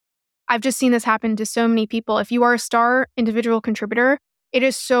I've just seen this happen to so many people. If you are a star individual contributor, it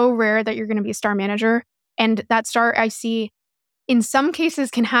is so rare that you're going to be a star manager. And that star I see in some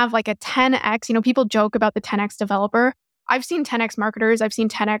cases can have like a 10x. People joke about the 10x developer. I've seen 10x marketers, I've seen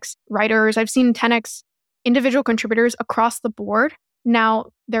 10x writers, I've seen 10x individual contributors across the board. Now,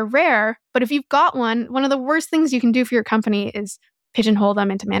 they're rare, but if you've got one of the worst things you can do for your company is pigeonhole them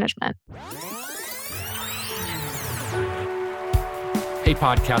into management. Hey,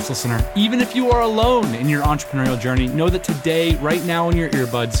 podcast listener, even if you are alone in your entrepreneurial journey, know that today, right now in your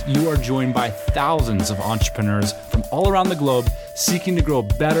earbuds, you are joined by thousands of entrepreneurs from all around the globe seeking to grow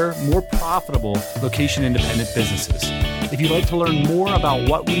better, more profitable location-independent businesses. If you'd like to learn more about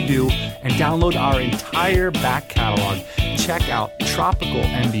what we do and download our entire back catalog, check out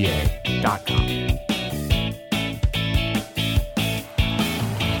tropicalmba.com.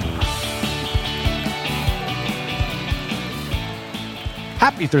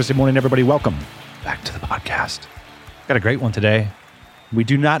 Happy Thursday morning, everybody. Welcome back to the podcast. Got a great one today. We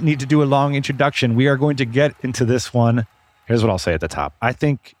do not need to do a long introduction. We are going to get into this one. Here's what I'll say at the top. I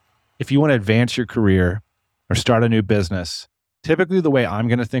think if you want to advance your career or start a new business, typically the way I'm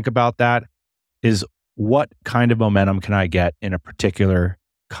going to think about that is what kind of momentum can I get in a particular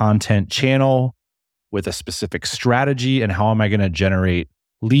content channel with a specific strategy, and how am I going to generate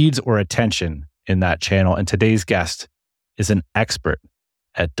leads or attention in that channel? And today's guest is an expert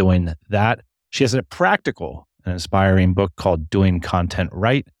at doing that. She has a practical and inspiring book called Doing Content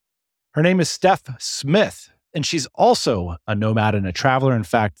Right. Her name is Steph Smith, and she's also a nomad and a traveler. In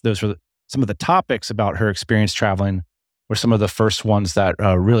fact, those were some of the topics about her experience traveling were some of the first ones that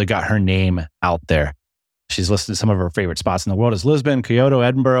really got her name out there. She's listed some of her favorite spots in the world as Lisbon, Kyoto,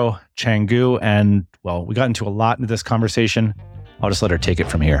 Edinburgh, Canggu, and well, we got into a lot into this conversation. I'll just let her take it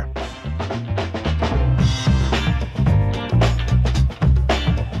from here.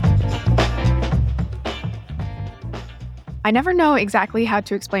 I never know exactly how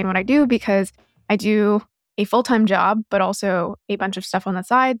to explain what I do because I do a full-time job, but also a bunch of stuff on the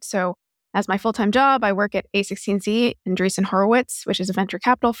side. So as my full-time job, I work at A16Z and Andreessen Horowitz, which is a venture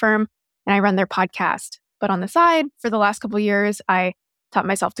capital firm, and I run their podcast. But on the side, for the last couple of years, I taught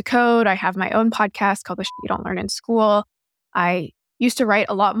myself to code. I have my own podcast called The Shit You Don't Learn in School. I used to write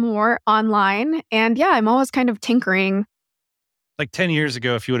a lot more online. And yeah, I'm always kind of tinkering. Like 10 years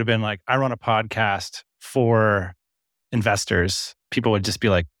ago, if you would have been like, I run a podcast for investors, people would just be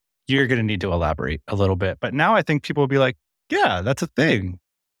like, you're going to need to elaborate a little bit. But now I think people will be like, yeah, that's a thing.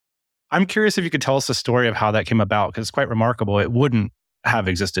 I'm curious if you could tell us the story of how that came about, because it's quite remarkable. It wouldn't have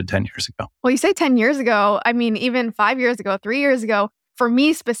existed 10 years ago. Well, you say 10 years ago. I mean, even 5 years ago, 3 years ago, for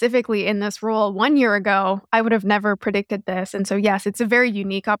me specifically in this role, 1 year ago, I would have never predicted this. And so, yes, it's a very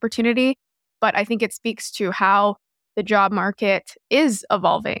unique opportunity, but I think it speaks to how the job market is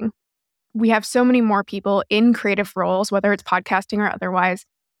evolving. We have so many more people in creative roles, whether it's podcasting or otherwise.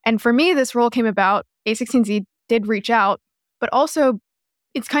 And for me, this role came about. A16Z did reach out, but also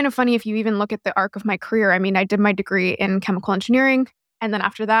it's kind of funny if you even look at the arc of my career. I mean, I did my degree in chemical engineering. And then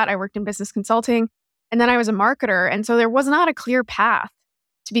after that, I worked in business consulting. And then I was a marketer. And so there was not a clear path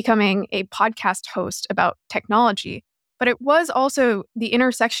to becoming a podcast host about technology. But it was also the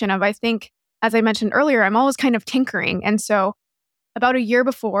intersection of, I think, as I mentioned earlier, I'm always kind of tinkering. And so about a year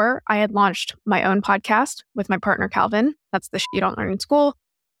before, I had launched my own podcast with my partner, Calvin. That's The Shit You Don't Learn in School.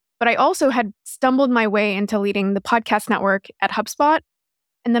 But I also had stumbled my way into leading the podcast network at HubSpot.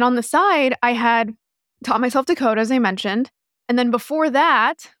 And then on the side, I had taught myself to code, as I mentioned. And then before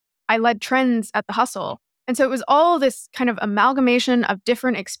that, I led trends at The Hustle. And so it was all this kind of amalgamation of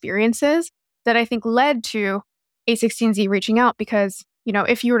different experiences that I think led to A16Z reaching out because,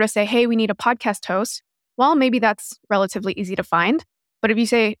 if you were to say, hey, we need a podcast host, well, maybe that's relatively easy to find. But if you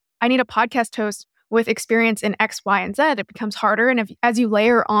say, I need a podcast host with experience in X, Y, and Z, it becomes harder. And as you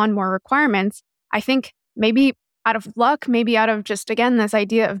layer on more requirements, I think maybe out of luck, maybe out of just, again, this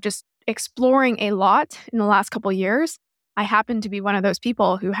idea of just exploring a lot in the last couple of years, I happened to be one of those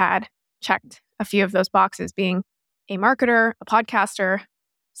people who had checked a few of those boxes, being a marketer, a podcaster,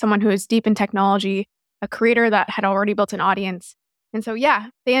 someone who is deep in technology, a creator that had already built an audience. And so, yeah,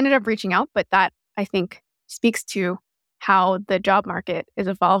 they ended up reaching out, but that, I think, speaks to how the job market is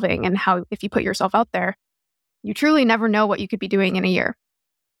evolving and how if you put yourself out there, you truly never know what you could be doing in a year.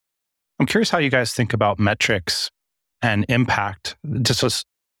 I'm curious how you guys think about metrics and impact. Just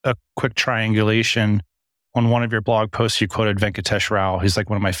a quick triangulation. On one of your blog posts, you quoted Venkatesh Rao, who's like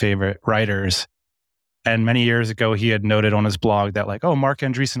one of my favorite writers. And many years ago, he had noted on his blog that like, oh, Marc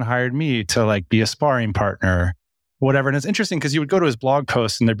Andreessen hired me to like be a sparring partner, whatever. And it's interesting because you would go to his blog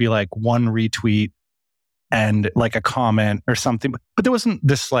post and there'd be like one retweet, and like a comment or something. But there wasn't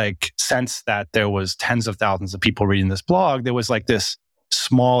this like sense that there was tens of thousands of people reading this blog. There was like this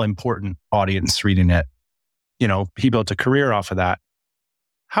small, important audience reading it. He built a career off of that.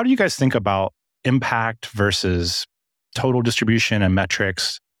 How do you guys think about impact versus total distribution and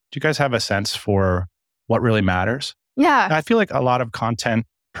metrics? Do you guys have a sense for what really matters? Yeah. I feel like a lot of content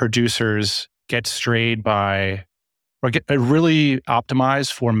producers get strayed by or get really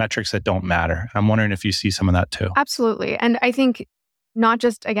optimized for metrics that don't matter. I'm wondering if you see some of that too. Absolutely. And I think not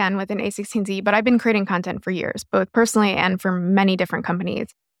just, again, within A16Z, but I've been creating content for years, both personally and for many different companies.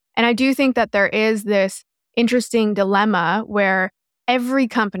 And I do think that there is this interesting dilemma where every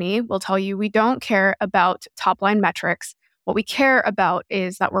company will tell you we don't care about top-line metrics. What we care about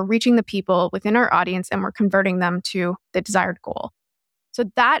is that we're reaching the people within our audience and we're converting them to the desired goal. So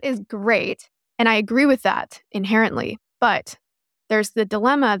that is great. And I agree with that inherently. But there's the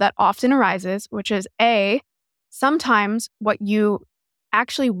dilemma that often arises, which is sometimes what you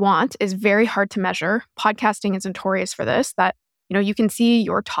actually want is very hard to measure. Podcasting is notorious for this, that you can see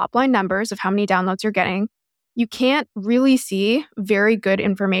your top line numbers of how many downloads you're getting. You can't really see very good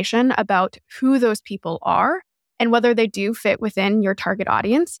information about who those people are and whether they do fit within your target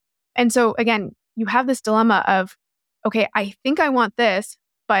audience. And so again, you have this dilemma of, okay, I think I want this,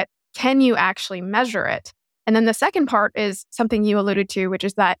 but can you actually measure it? And then the second part is something you alluded to, which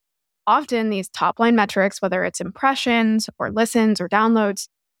is that often these top line metrics, whether it's impressions or listens or downloads,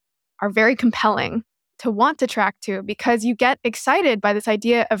 are very compelling to want to track to because you get excited by this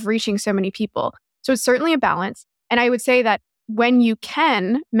idea of reaching so many people. So it's certainly a balance. And I would say that when you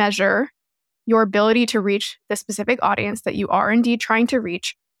can measure your ability to reach the specific audience that you are indeed trying to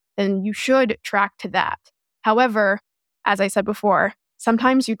reach, then you should track to that. However, as I said before,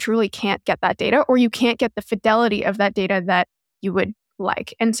 sometimes you truly can't get that data or you can't get the fidelity of that data that you would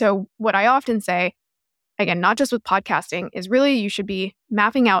like. And so what I often say, again, not just with podcasting, is really you should be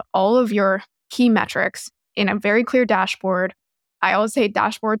mapping out all of your key metrics in a very clear dashboard. I always say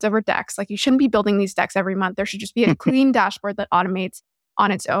dashboards over decks. Like you shouldn't be building these decks every month. There should just be a clean dashboard that automates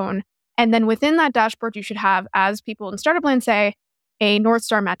on its own. And then within that dashboard, you should have, as people in Startup Land say, a North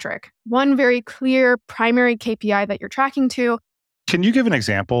Star metric, one very clear primary KPI that you're tracking to. Can you give an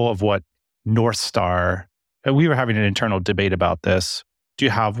example of what North Star, we were having an internal debate about this. Do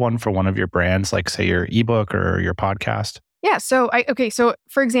you have one for one of your brands, like say your ebook or your podcast? Yeah. So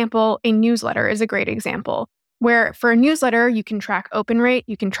for example, a newsletter is a great example where for a newsletter, you can track open rate,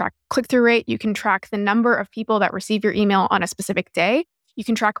 you can track click-through rate, you can track the number of people that receive your email on a specific day. You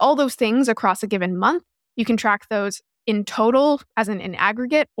can track all those things across a given month. You can track those in total as in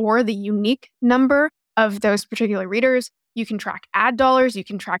aggregate or the unique number of those particular readers. You can track ad dollars. You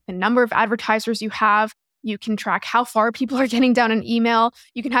can track the number of advertisers you have. You can track how far people are getting down an email.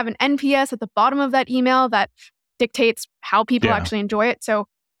 You can have an NPS at the bottom of that email that dictates how people actually enjoy it. So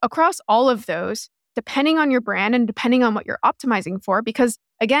across all of those, depending on your brand and depending on what you're optimizing for, because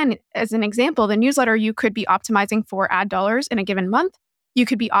again, as an example, the newsletter, you could be optimizing for ad dollars in a given month. You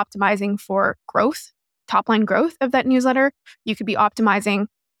could be optimizing for growth, top line growth of that newsletter. You could be optimizing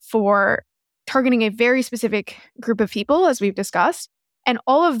for targeting a very specific group of people, as we've discussed. And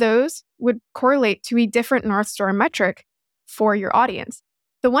all of those would correlate to a different North Star metric for your audience.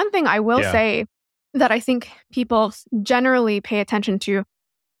 The one thing I will say that I think people generally pay attention to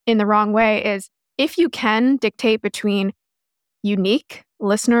in the wrong way is if you can dictate between unique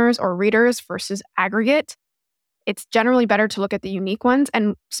listeners or readers versus aggregate, it's generally better to look at the unique ones.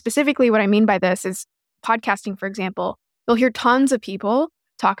 And specifically what I mean by this is podcasting, for example. You'll hear tons of people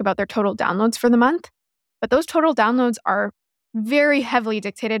talk about their total downloads for the month, but those total downloads are very heavily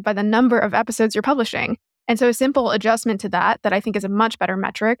dictated by the number of episodes you're publishing. And so a simple adjustment to that I think is a much better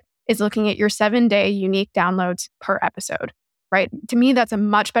metric is looking at your 7-day unique downloads per episode, right? To me, that's a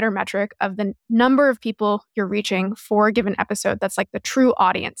much better metric of the number of people you're reaching for a given episode. That's like the true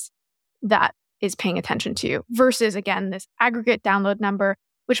audience that is paying attention to you versus, again, this aggregate download number,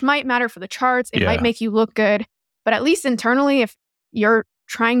 which might matter for the charts. It might make you look good, but at least internally, if you're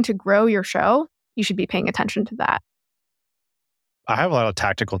trying to grow your show, you should be paying attention to that. I have a lot of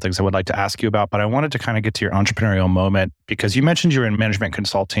tactical things I would like to ask you about, but I wanted to kind of get to your entrepreneurial moment because you mentioned you're in management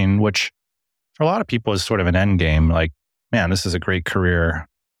consulting, which for a lot of people is sort of an end game. Like, man, this is a great career.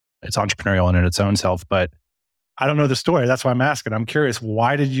 It's entrepreneurial in its own self, but I don't know the story. That's why I'm asking. I'm curious,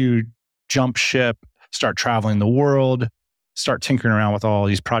 why did you jump ship, start traveling the world, start tinkering around with all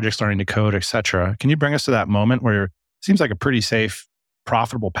these projects, learning to code, et cetera? Can you bring us to that moment where it seems like a pretty safe,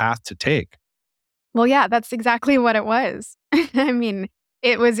 profitable path to take? Well, yeah, that's exactly what it was. I mean,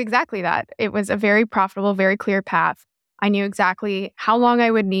 it was exactly that. It was a very profitable, very clear path. I knew exactly how long I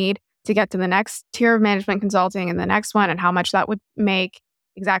would need to get to the next tier of management consulting and the next one and how much that would make,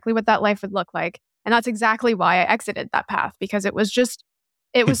 exactly what that life would look like. And that's exactly why I exited that path, because it was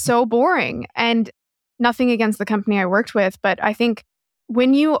so boring. And nothing against the company I worked with, but I think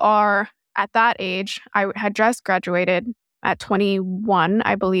when you are at that age, I had just graduated at 21,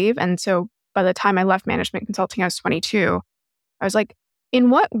 I believe. And so by the time I left management consulting, I was 22. I was like, in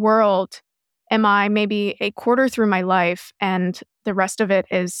what world am I maybe a quarter through my life and the rest of it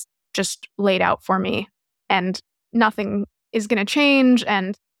is just laid out for me and nothing is going to change?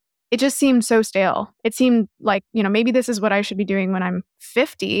 And it just seemed so stale. It seemed like, maybe this is what I should be doing when I'm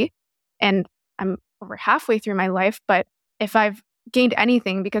 50 and I'm over halfway through my life. But if I've gained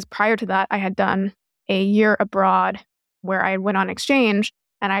anything, because prior to that, I had done a year abroad where I went on exchange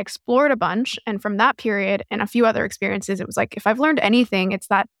and I explored a bunch. And from that period and a few other experiences, it was like, if I've learned anything, it's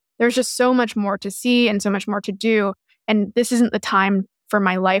that there's just so much more to see and so much more to do. And this isn't the time for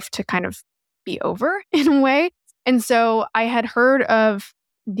my life to kind of be over in a way. And so I had heard of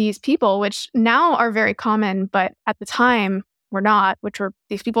these people, which now are very common, but at the time were not, which were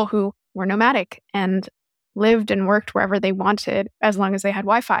these people who were nomadic and lived and worked wherever they wanted as long as they had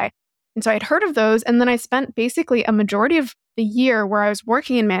Wi-Fi. And so I'd heard of those. And then I spent basically a majority of the year where I was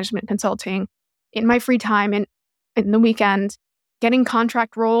working in management consulting in my free time and in the weekend, getting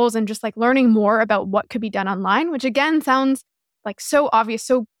contract roles and just like learning more about what could be done online, which again sounds like so obvious,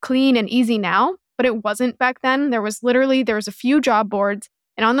 so clean and easy now, but it wasn't back then. There was a few job boards,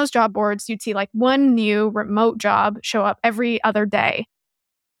 and on those job boards, you'd see like one new remote job show up every other day.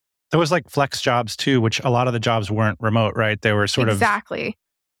 There was like flex jobs too, which a lot of the jobs weren't remote, right? They were sort of... Exactly.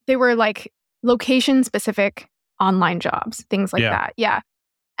 They were like location-specific online jobs, things like that. Yeah.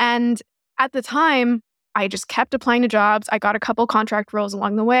 And at the time, I just kept applying to jobs. I got a couple contract roles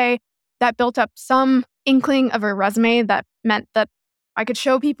along the way. That built up some inkling of a resume that meant that I could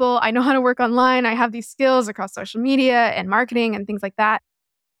show people I know how to work online. I have these skills across social media and marketing and things like that.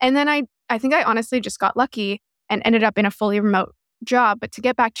 And then I think I honestly just got lucky and ended up in a fully remote job. But to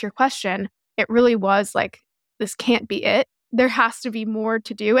get back to your question, it really was like, this can't be it. There has to be more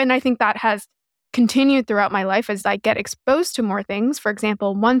to do. And I think that has continued throughout my life as I get exposed to more things. For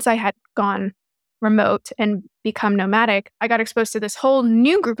example, once I had gone remote and become nomadic, I got exposed to this whole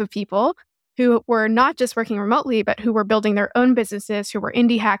new group of people who were not just working remotely, but who were building their own businesses, who were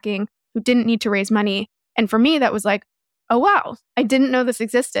indie hacking, who didn't need to raise money. And for me, that was like, oh, wow, I didn't know this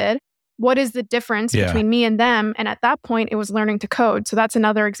existed. What is the difference between me and them? And at that point, it was learning to code. So that's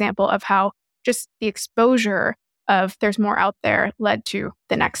another example of how just the exposure of there's more out there led to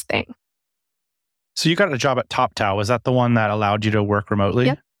the next thing. So you got a job at TopTal. Was that the one that allowed you to work remotely?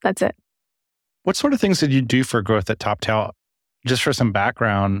 Yep, that's it. What sort of things did you do for growth at TopTal? Just for some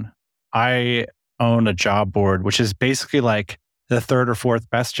background, I own a job board, which is basically like the third or fourth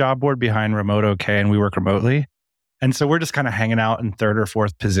best job board behind Remote OK, and we work remotely. And so we're just kind of hanging out in third or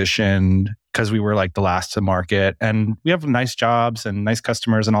fourth position because we were like the last to market. And we have nice jobs and nice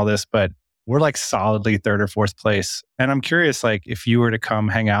customers and all this, but we're like solidly third or fourth place. And I'm curious, like if you were to come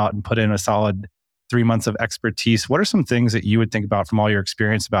hang out and put in a solid 3 months of expertise, what are some things that you would think about from all your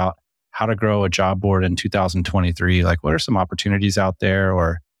experience about how to grow a job board in 2023? Like what are some opportunities out there,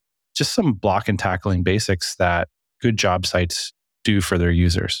 or just some block and tackling basics that good job sites do for their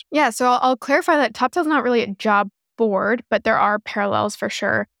users? Yeah, so I'll clarify that TopTal is not really a job board, but there are parallels for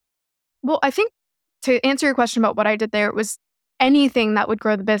sure. Well, I think to answer your question about what I did there, it was anything that would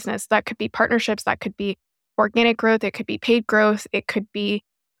grow the business. That could be partnerships, that could be organic growth, it could be paid growth, it could be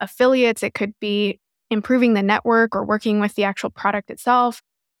affiliates, it could be improving the network or working with the actual product itself,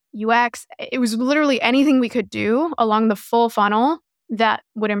 UX. It was literally anything we could do along the full funnel that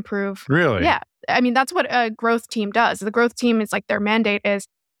would improve. Really? Yeah. I mean, that's what a growth team does. The growth team is like, their mandate is,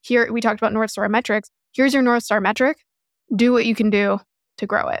 here, we talked about North Star metrics. Here's your North Star metric. Do what you can do to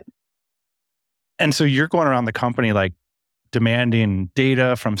grow it. And so you're going around the company like demanding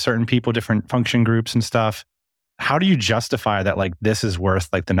data from certain people, different function groups and stuff. How do you justify that like this is worth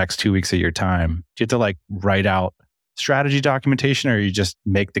like the next 2 weeks of your time? Do you have to like write out strategy documentation, or you just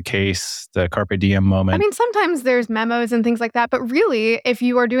make the case, the carpe diem moment? I mean, sometimes there's memos and things like that, but really, if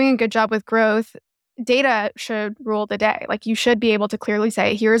you are doing a good job with growth, data should rule the day. Like you should be able to clearly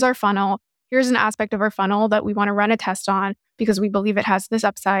say, here's our funnel. Here's an aspect of our funnel that we want to run a test on because we believe it has this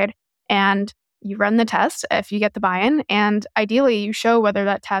upside. And you run the test if you get the buy-in. And ideally, you show whether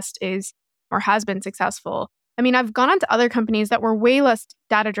that test is or has been successful. I mean, I've gone on to other companies that were way less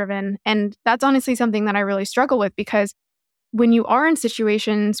data-driven. And that's honestly something that I really struggle with, because when you are in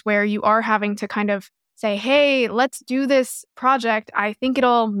situations where you are having to kind of say, hey, let's do this project, I think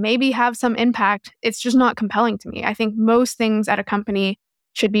it'll maybe have some impact, it's just not compelling to me. I think most things at a company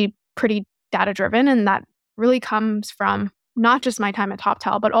should be pretty data driven. And that really comes from not just my time at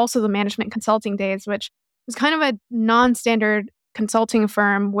TopTal, but also the management consulting days, which was kind of a non-standard consulting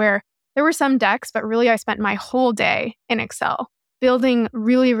firm where there were some decks, but really I spent my whole day in Excel building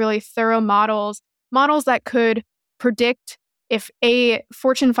really, really thorough models that could predict if a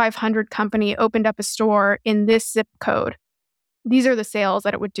Fortune 500 company opened up a store in this zip code. These are the sales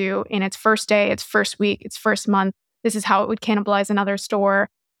that it would do in its first day, its first week, its first month. This is how it would cannibalize another store.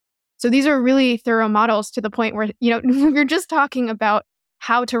 So these are really thorough models to the point where, we're just talking about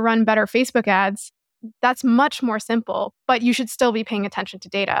how to run better Facebook ads. That's much more simple, but you should still be paying attention to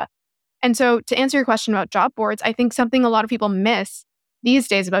data. And so to answer your question about job boards, I think something a lot of people miss these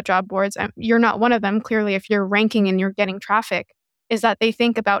days about job boards, you're not one of them, clearly, if you're ranking and you're getting traffic, is that they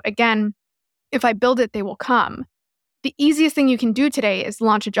think about, again, if I build it, they will come. The easiest thing you can do today is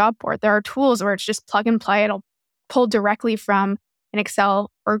launch a job board. There are tools where it's just plug and play. It'll pull directly from an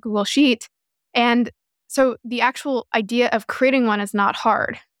Excel or Google Sheet. And so the actual idea of creating one is not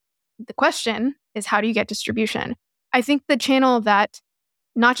hard. The question is, how do you get distribution? I think the channel that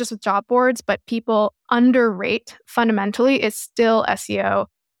not just with job boards, but people underrate fundamentally is still SEO.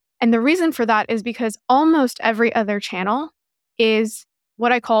 And the reason for that is because almost every other channel is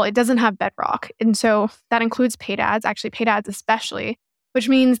what I call, it doesn't have bedrock. And so that includes paid ads, actually paid ads especially, which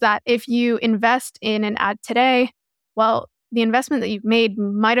means that if you invest in an ad today, well, the investment that you've made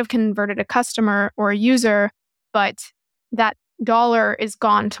might have converted a customer or a user, but that dollar is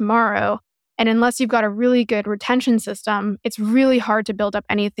gone tomorrow. And unless you've got a really good retention system, it's really hard to build up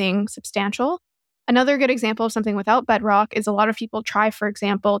anything substantial. Another good example of something without bedrock is a lot of people try, for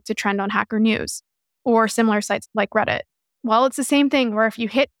example, to trend on Hacker News or similar sites like Reddit. Well, it's the same thing where if you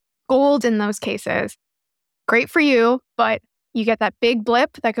hit gold in those cases, great for you, but you get that big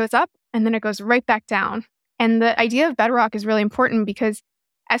blip that goes up and then it goes right back down. And the idea of bedrock is really important because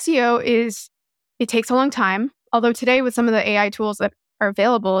SEO it takes a long time. Although today with some of the AI tools that are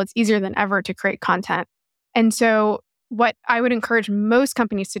available, it's easier than ever to create content. And so what I would encourage most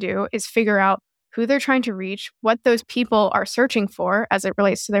companies to do is figure out who they're trying to reach, what those people are searching for as it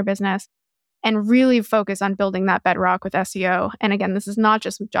relates to their business, and really focus on building that bedrock with SEO. And again, this is not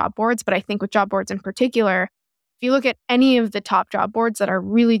just with job boards, but I think with job boards in particular, if you look at any of the top job boards that are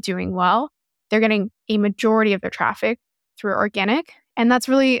really doing well, they're getting a majority of their traffic through organic. And that's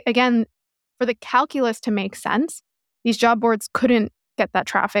really, again, for the calculus to make sense, these job boards couldn't get that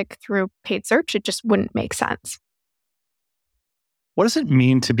traffic through paid search. It just wouldn't make sense. What does it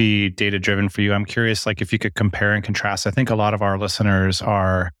mean to be data-driven for you? I'm curious, if you could compare and contrast. I think a lot of our listeners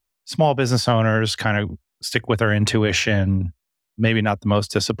are small business owners, kind of stick with our intuition, maybe not the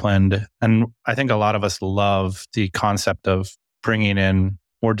most disciplined. And I think a lot of us love the concept of bringing in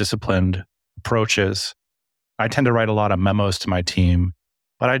more disciplined approaches. I tend to write a lot of memos to my team,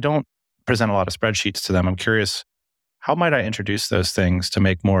 but I don't present a lot of spreadsheets to them. I'm curious, how might I introduce those things to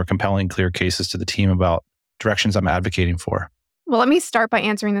make more compelling, clear cases to the team about directions I'm advocating for? Well, let me start by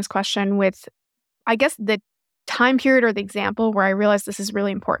answering this question with, I guess, the time period or the example where I realized this is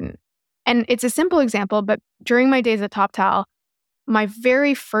really important. And it's a simple example, but during my days at TopTal, my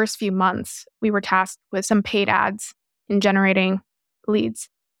very first few months, we were tasked with some paid ads in generating leads.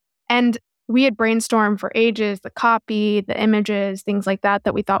 And we had brainstormed for ages, the copy, the images, things like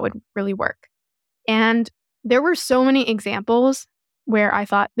that we thought would really work. And there were so many examples where I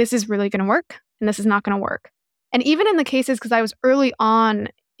thought, this is really going to work and this is not going to work. And even in the cases, because I was early on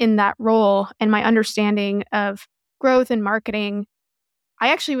in that role and my understanding of growth and marketing,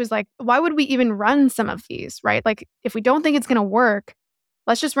 I actually was like, why would we even run some of these, right? If we don't think it's going to work,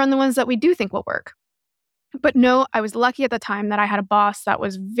 let's just run the ones that we do think will work. But no, I was lucky at the time that I had a boss that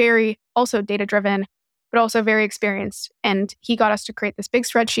was very also data-driven, but also very experienced. And he got us to create this big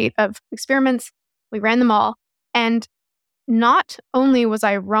spreadsheet of experiments. We ran them all. And not only was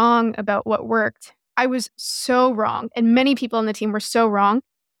I wrong about what worked, I was so wrong. And many people on the team were so wrong.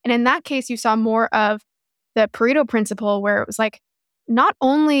 And in that case, you saw more of the Pareto principle where it was not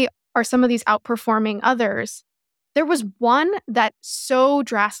only are some of these outperforming others, there was one that so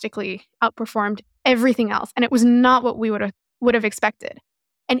drastically outperformed everything else. And it was not what we would have expected.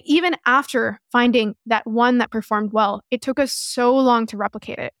 And even after finding that one that performed well, it took us so long to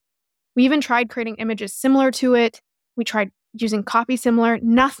replicate it. We even tried creating images similar to it. We tried using copy similar.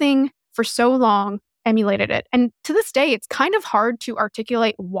 Nothing for so long emulated it. And to this day, it's kind of hard to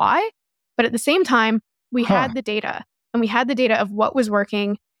articulate why. But at the same time, we had the data and we had the data of what was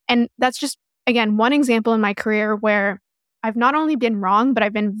working. And that's just, again, one example in my career where I've not only been wrong, but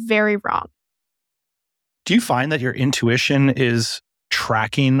I've been very wrong. Do you find that your intuition is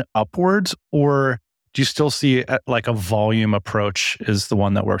tracking upwards, or Do you still see like a volume approach is the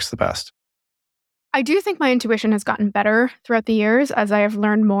one that works the best? I do think my intuition has gotten better throughout the years as I have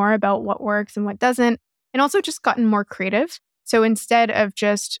learned more about what works and what doesn't, and also just gotten more creative. So instead of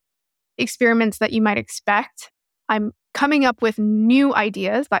just experiments that you might expect, I'm coming up with new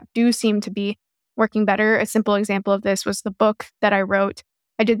ideas that do seem to be working better. A simple example of this was the book that I wrote.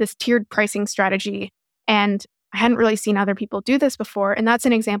 I did this tiered pricing strategy, and I hadn't really seen other people do this before. And that's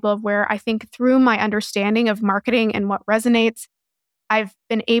an example of where I think through my understanding of marketing and what resonates, I've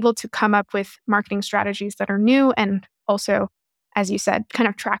been able to come up with marketing strategies that are new and also, as you said, kind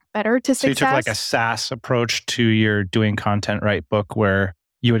of track better to success. So you took like a SaaS approach to your Doing Content Right book where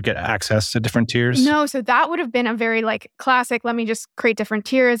you would get access to different tiers? No, so that would have been a very like classic, let me just create different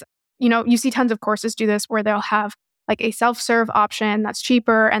tiers. You see tons of courses do this where they'll have like a self-serve option that's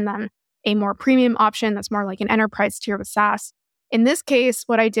cheaper and then a more premium option that's more like an enterprise tier with SaaS. In this case,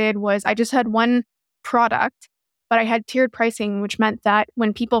 what I did was I just had one product, but I had tiered pricing, which meant that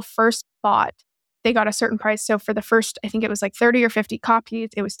when people first bought, they got a certain price. So for the first, I think it was like 30 or 50 copies,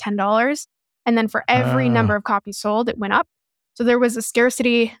 it was $10. And then for every number of copies sold, it went up. So there was a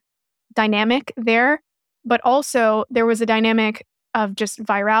scarcity dynamic there, but also there was a dynamic of just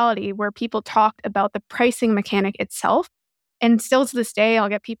virality where people talked about the pricing mechanic itself. And still to this day, I'll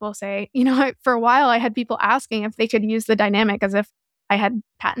get people say, for a while I had people asking if they could use the dynamic as if I had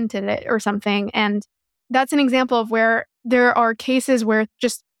patented it or something. And that's an example of where there are cases where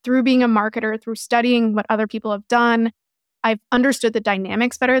just through being a marketer, through studying what other people have done, I've understood the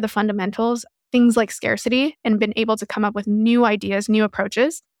dynamics better, the fundamentals, things like scarcity, and been able to come up with new ideas, new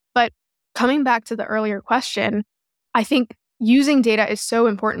approaches. But coming back to the earlier question, I think using data is so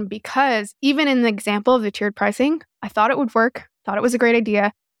important because even in the example of the tiered pricing, I thought it would work, thought it was a great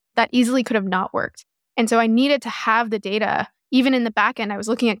idea, that easily could have not worked. And so I needed to have the data. Even in the back end, I was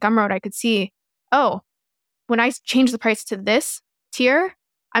looking at Gumroad, I could see, when I change the price to this tier,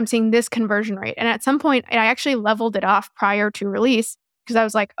 I'm seeing this conversion rate. And at some point, I actually leveled it off prior to release because I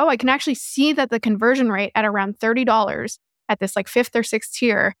was like, I can actually see that the conversion rate at around $30 at this like 5th or 6th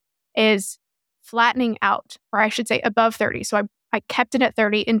tier is flattening out, or I should say above 30. So I kept it at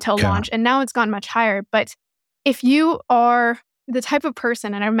 30 until launch, and now it's gone much higher. But if you are the type of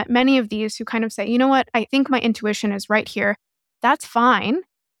person, and I've met many of these who kind of say, you know what, I think my intuition is right here, that's fine,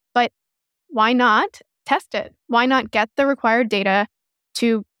 but why not test it? Why not get the required data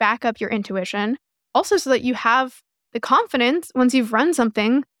to back up your intuition? Also, so that you have the confidence once you've run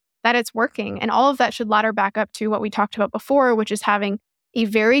something that it's working. And all of that should ladder back up to what we talked about before, which is having a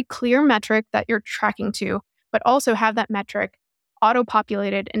very clear metric that you're tracking to, but also have that metric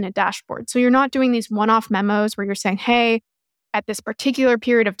auto-populated in a dashboard. So you're not doing these one-off memos where you're saying, hey, at this particular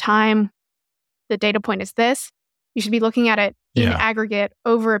period of time, the data point is this. You should be looking at it in aggregate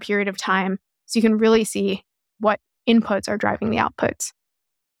over a period of time so you can really see what inputs are driving the outputs.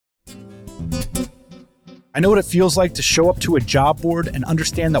 I know what it feels like to show up to a job board and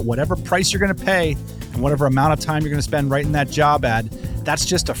understand that whatever price you're going to pay and whatever amount of time you're going to spend writing that job ad, that's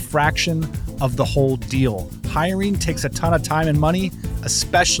just a fraction of the whole deal. Hiring takes a ton of time and money,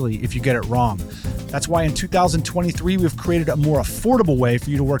 especially if you get it wrong. That's why in 2023, we've created a more affordable way for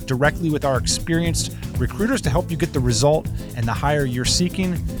you to work directly with our experienced recruiters to help you get the result and the hire you're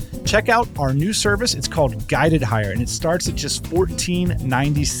seeking. Check out our new service. It's called Guided Hire, and it starts at just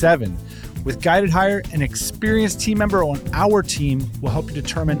 $14.97. With Guided Hire, an experienced team member on our team will help you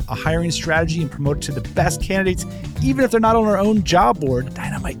determine a hiring strategy and promote it to the best candidates, even if they're not on our own job board.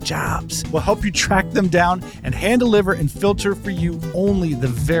 Dynamite Jobs will help you track them down and hand deliver and filter for you only the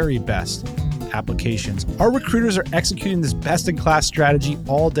very best applications. Our recruiters are executing this best-in-class strategy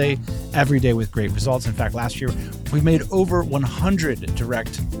all day, every day with great results. In fact, last year, we made over 100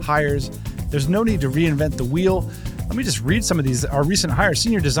 direct hires. There's no need to reinvent the wheel. Let me just read some of these. Our recent hire: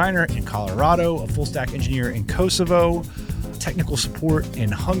 senior designer in Colorado, a full stack engineer in Kosovo, technical support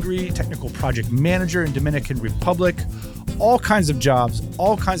in Hungary, technical project manager in Dominican Republic, all kinds of jobs,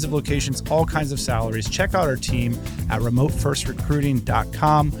 all kinds of locations, all kinds of salaries. Check out our team at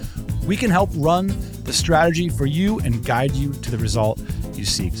remotefirstrecruiting.com. We can help run the strategy for you and guide you to the result you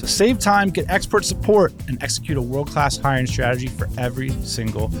seek. So save time, get expert support, and execute a world-class hiring strategy for every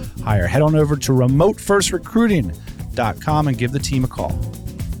single hire. Head on over to remotefirstrecruiting.com and give the team a call.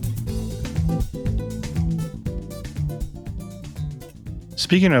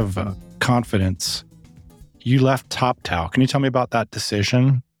 Speaking of confidence, you left TopTal. Can you tell me about that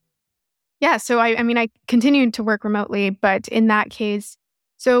decision? Yeah, so I continued to work remotely, but in that case,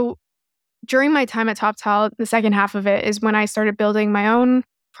 so during my time at TopTal, the second half of it is when I started building my own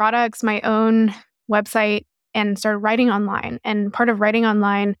products, my own website, and started writing online. And part of writing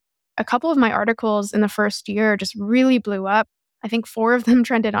online a couple of my articles in the first year just really blew up. I think 4 of them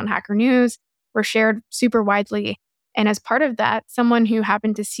trended on Hacker News, were shared super widely. And as part of that, someone who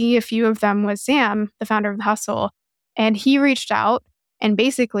happened to see a few of them was Sam, the founder of The Hustle. And he reached out and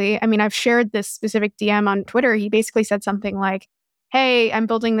basically, I mean, I've shared this specific DM on Twitter. He basically said something like, hey, I'm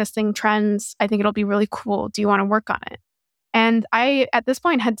building this thing, Trends. I think it'll be really cool. Do you want to work on it? And I, at this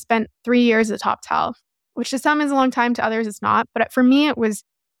point, had spent 3 years at TopTal, which to some is a long time, to others it's not. But for me, it was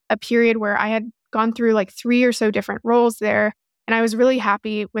a period where I had gone through like 3 or so different roles there. And I was really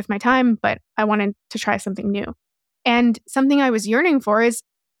happy with my time, but I wanted to try something new. And something I was yearning for is,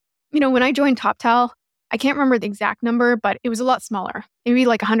 when I joined TopTal, I can't remember the exact number, but it was a lot smaller, maybe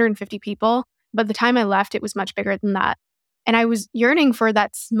like 150 people. But the time I left, it was much bigger than that. And I was yearning for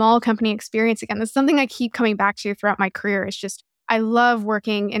that small company experience again. That's something I keep coming back to throughout my career. It's just, I love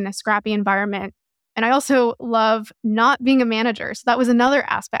working in a scrappy environment. And I also love not being a manager. So that was another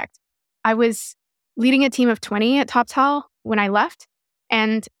aspect. I was leading a team of 20 at TopTal when I left.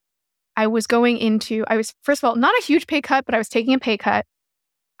 And I was first of all, not a huge pay cut, but I was taking a pay cut.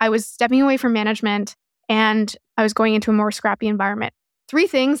 I was stepping away from management and I was going into a more scrappy environment. 3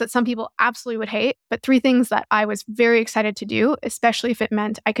 things that some people absolutely would hate, but 3 things that I was very excited to do, especially if it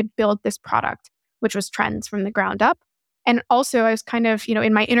meant I could build this product, which was Trends, from the ground up. And also I was kind of,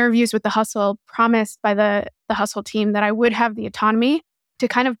 in my interviews with The Hustle, promised by the Hustle team that I would have the autonomy to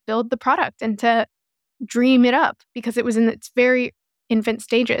kind of build the product and to dream it up because it was in its very infant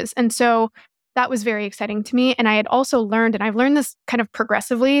stages. And so that was very exciting to me. And I had also learned, and I've learned this kind of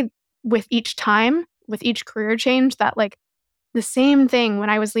progressively with each time, with each career change, that like the same thing when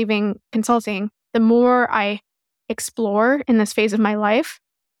I was leaving consulting, the more I explore in this phase of my life,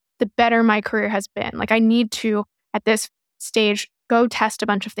 the better my career has been. Like I need to, at this stage, go test a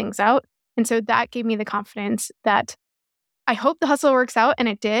bunch of things out. And so that gave me the confidence that I hope The Hustle works out, and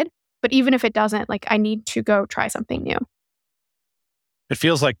it did. But even if it doesn't, like I need to go try something new. It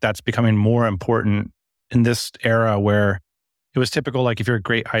feels like that's becoming more important in this era where it was typical, like if you're a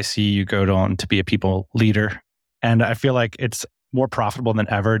great IC, you go on to be a people leader. And I feel like it's more profitable than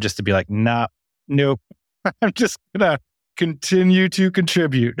ever just to be like, nope, I'm just going to continue to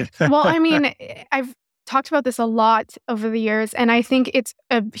contribute. Well, I mean, I've talked about this a lot over the years, and I think it's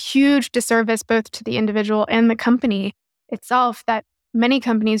a huge disservice both to the individual and the company itself that many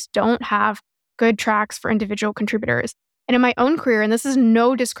companies don't have good tracks for individual contributors. And in my own career, and this is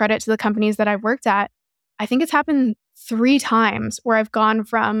no discredit to the companies that I've worked at, I think it's happened 3 times where I've gone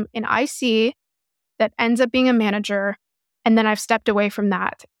from an IC that ends up being a manager, and then I've stepped away from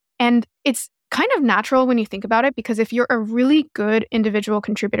that. And it's kind of natural when you think about it, because if you're a really good individual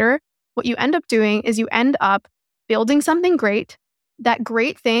contributor, what you end up doing is you end up building something great. That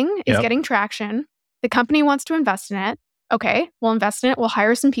great thing is getting traction. The company wants to invest in it. Okay, we'll invest in it. We'll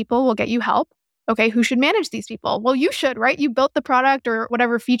hire some people. We'll get you help. Okay, who should manage these people? Well, you should, right? You built the product or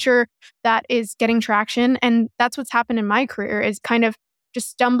whatever feature that is getting traction. And that's what's happened in my career, is kind of just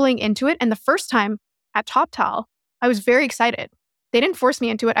stumbling into it. And the first time at TopTal, I was very excited. They didn't force me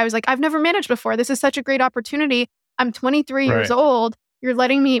into it. I was like, I've never managed before. This is such a great opportunity. I'm 23 years old. You're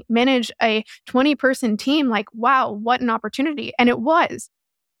letting me manage a 20-person team. Like, wow, what an opportunity. And it was.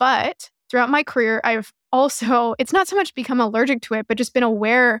 But throughout my career, I've also, it's not so much become allergic to it, but just been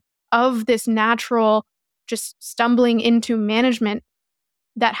aware of this natural just stumbling into management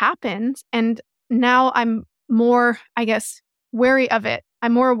that happens. And now I'm more, I guess, wary of it.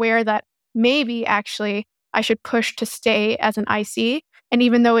 I'm more aware that maybe actually I should push to stay as an IC. And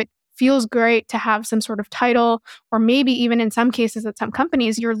even though it feels great to have some sort of title, or maybe even in some cases at some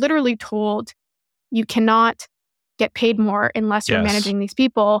companies, you're literally told you cannot get paid more unless you're managing these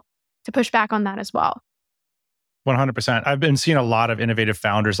people, to push back on that as well. 100%. I've been seeing a lot of innovative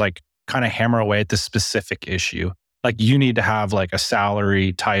founders like kind of hammer away at this specific issue. Like you need to have like a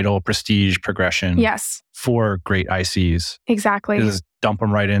salary, title, prestige, progression for great ICs. Exactly. Just dump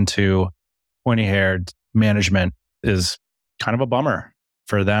them right into pointy-haired management is kind of a bummer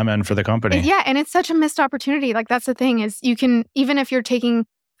for them and for the company. Yeah, and it's such a missed opportunity. Like that's the thing, is you can, even if you're taking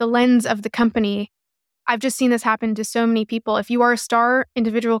the lens of the company, I've just seen this happen to so many people. If you are a star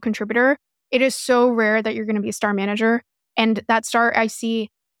individual contributor, it is so rare that you're going to be a star manager. And that star IC,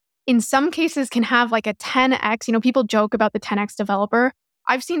 in some cases, can have like a 10x. People joke about the 10x developer.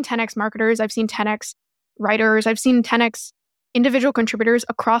 I've seen 10x marketers. I've seen 10x writers. I've seen 10x individual contributors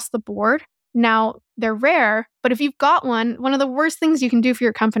across the board. Now, they're rare, but if you've got one of the worst things you can do for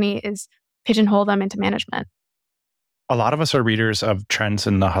your company is pigeonhole them into management. A lot of us are readers of Trends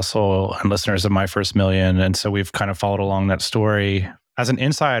in The Hustle and listeners of My First Million. And so we've kind of followed along that story. As an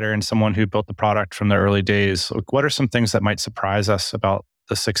insider and someone who built the product from the early days, what are some things that might surprise us about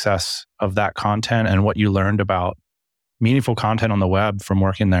the success of that content and what you learned about meaningful content on the web from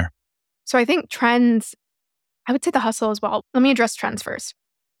working there? So I think trends, I would say the hustle as well. Let me address trends first.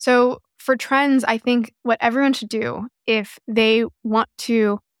 So for trends, I think what everyone should do if they want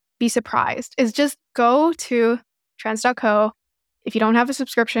to be surprised is just go to trends.co. If you don't have a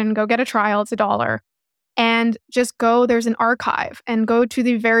subscription, go get a trial. It's $1. And just go, there's an archive, and go to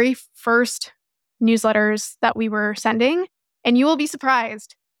the very first newsletters that we were sending. And you will be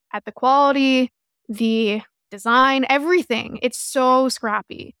surprised at the quality, the design, everything. It's so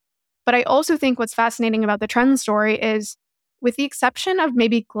scrappy. But I also think what's fascinating about the Trends story is, with the exception of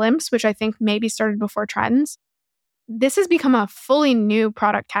maybe Glimpse, which I think maybe started before Trends, this has become a fully new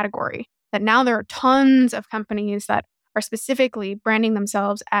product category. That now there are tons of companies that are specifically branding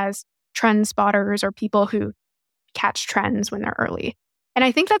themselves as trend spotters or people who catch trends when they're early. And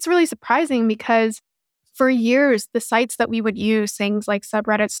I think that's really surprising because for years, the sites that we would use, things like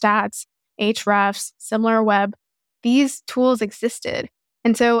subreddit stats, Ahrefs, SimilarWeb, these tools existed.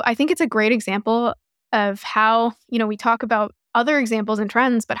 And so I think it's a great example of how, we talk about other examples in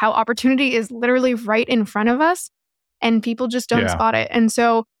trends, but how opportunity is literally right in front of us and people just don't spot it. And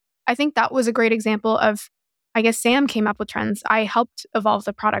so I think that was a great example of, I guess Sam came up with Trends. I helped evolve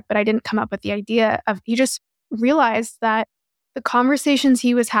the product, but I didn't come up with the idea of, he just realized that the conversations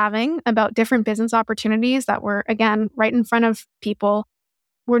he was having about different business opportunities that were, again, right in front of people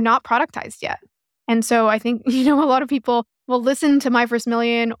were not productized yet. And so I think, a lot of people will listen to My First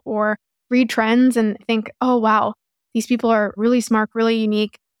Million or read Trends and think, oh, wow, these people are really smart, really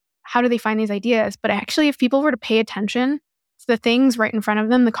unique. How do they find these ideas? But actually, if people were to pay attention to the things right in front of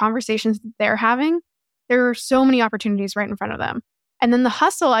them, the conversations that they're having, there are so many opportunities right in front of them. And then the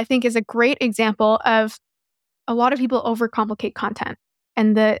hustle, I think, is a great example of a lot of people overcomplicate content.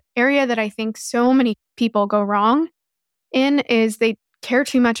 And the area that I think so many people go wrong in is they care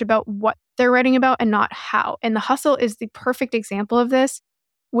too much about what they're writing about and not how. And the hustle is the perfect example of this,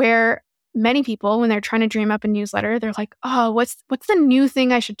 where many people, when they're trying to dream up a newsletter, they're like, oh, what's the new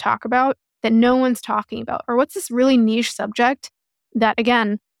thing I should talk about that no one's talking about? Or what's this really niche subject that,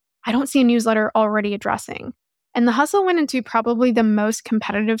 again, I don't see a newsletter already addressing? And the hustle went into probably the most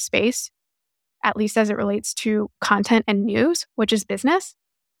competitive space, at least as it relates to content and news, which is business.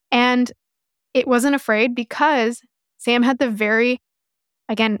 And it wasn't afraid because Sam had the very,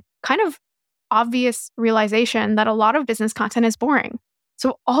 again, kind of obvious realization that a lot of business content is boring.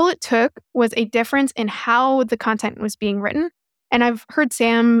 So all it took was a difference in how the content was being written. And I've heard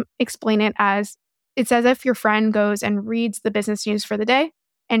Sam explain it as, it's as if your friend goes and reads the business news for the day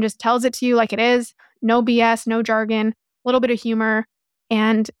and just tells it to you like it is, no BS, no jargon, a little bit of humor,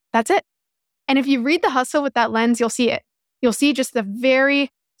 and that's it. And if you read The Hustle with that lens, you'll see it. You'll see just the very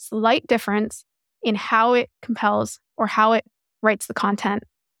slight difference in how it compels or how it writes the content.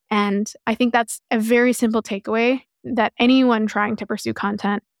 And I think that's a very simple takeaway that anyone trying to pursue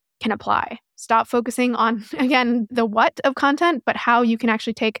content can apply. Stop focusing on, again, the what of content, but how you can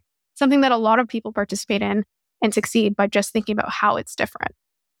actually take something that a lot of people participate in and succeed by just thinking about how it's different.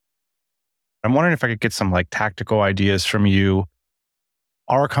 I'm wondering if I could get some tactical ideas from you.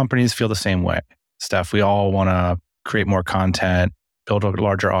 Our companies feel the same way, Steph. We all want to create more content, build a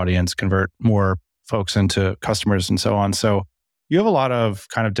larger audience, convert more folks into customers and so on. So you have a lot of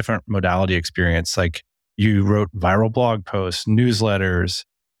kind of different modality experience. Like you wrote viral blog posts, newsletters,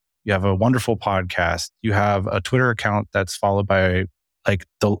 you have a wonderful podcast, you have a Twitter account that's followed by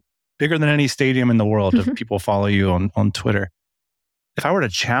the bigger than any stadium in the world of people follow you on Twitter. If I were to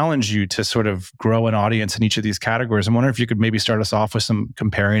challenge you to sort of grow an audience in each of these categories, I'm wondering if you could maybe start us off with some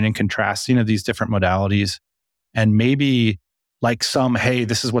comparing and contrasting of these different modalities, and maybe hey,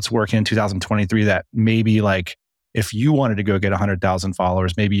 this is what's working in 2023 that maybe if you wanted to go get 100,000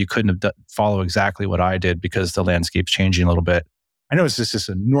 followers, maybe you couldn't have follow exactly what I did because the landscape's changing a little bit. I know it's just this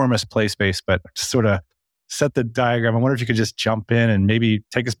enormous play space, but to sort of set the diagram, I wonder if you could just jump in and maybe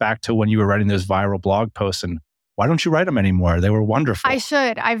take us back to when you were writing those viral blog posts, and why don't you write them anymore? They were wonderful. I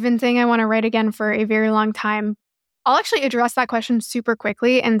should. I've been saying I want to write again for a very long time. I'll actually address that question super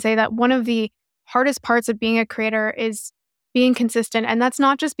quickly and say that one of the hardest parts of being a creator is being consistent. And that's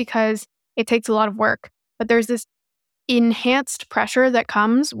not just because it takes a lot of work, but there's this enhanced pressure that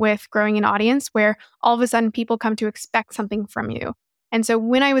comes with growing an audience where all of a sudden people come to expect something from you. And so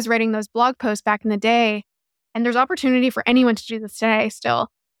when I was writing those blog posts back in the day, and there's opportunity for anyone to do this today still,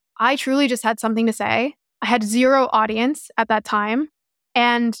 I truly just had something to say. I had zero audience at that time,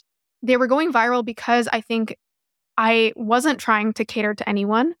 and they were going viral because I think I wasn't trying to cater to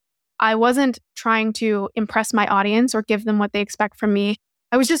anyone. I wasn't trying to impress my audience or give them what they expect from me.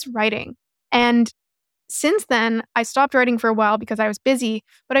 I was just writing. And since then, I stopped writing for a while because I was busy,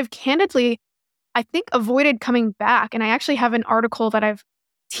 but I've candidly, I think, avoided coming back. And I actually have an article that I've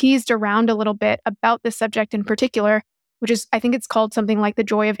teased around a little bit about this subject in particular, which is, I think it's called something like The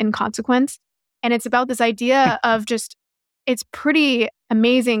Joy of Inconsequence. And it's about this idea of just, it's pretty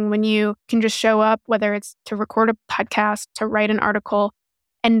amazing when you can just show up, whether it's to record a podcast, to write an article,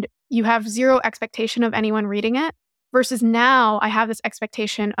 and you have zero expectation of anyone reading it. Versus now, I have this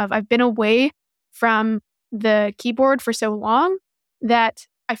expectation of I've been away from the keyboard for so long that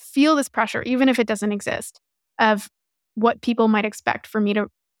I feel this pressure, even if it doesn't exist, of what people might expect for me to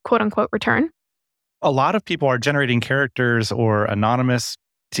quote unquote return. A lot of people are generating characters or anonymous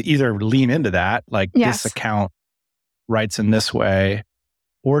to either lean into that, like Yes. this account writes in this way,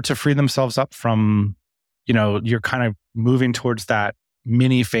 or to free themselves up from, you're kind of moving towards that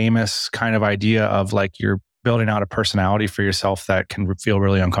mini famous kind of idea of like you're building out a personality for yourself that can feel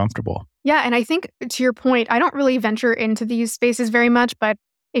really uncomfortable. Yeah. And I think to your point, I don't really venture into these spaces very much, but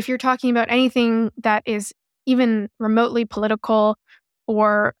if you're talking about anything that is even remotely political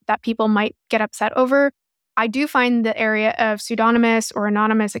or that people might get upset over, I do find the area of pseudonymous or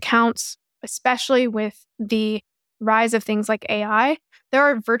anonymous accounts, especially with the rise of things like AI, there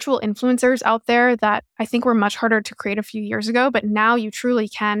are virtual influencers out there that I think were much harder to create a few years ago, but now you truly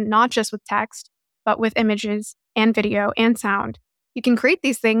can, not just with text, but with images and video and sound. You can create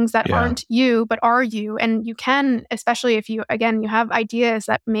these things that aren't you, but are you. And you can, especially if you have ideas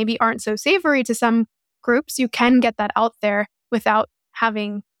that maybe aren't so savory to some groups, you can get that out there without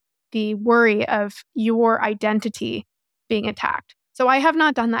having the worry of your identity being attacked. So I have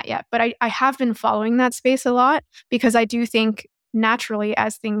not done that yet, but I have been following that space a lot because I do think naturally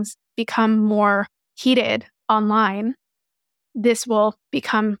as things become more heated online, this will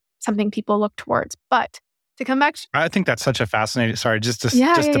become something people look towards. But to come back, I think that's such a fascinating, just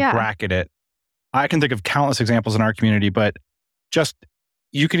to bracket it. I can think of countless examples in our community, but just,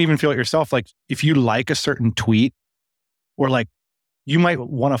 you can even feel it yourself. Like if you like a certain tweet or like, you might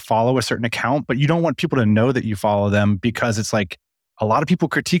want to follow a certain account, but you don't want people to know that you follow them because it's like a lot of people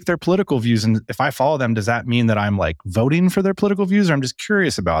critique their political views. And if I follow them, does that mean that I'm like voting for their political views or I'm just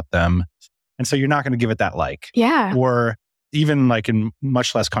curious about them? And so you're not going to give it that like. Yeah. Or even like in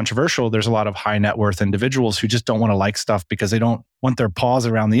much less controversial, there's a lot of high net worth individuals who just don't want to like stuff because they don't want their paws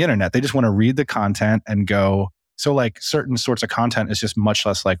around the internet. They just want to read the content and go. So like certain sorts of content is just much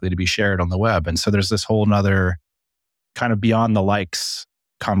less likely to be shared on the web. And so there's this whole nother kind of beyond the likes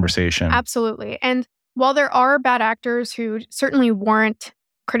conversation. Absolutely. And while there are bad actors who certainly warrant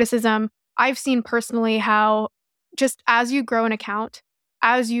criticism, I've seen personally how just as you grow an account,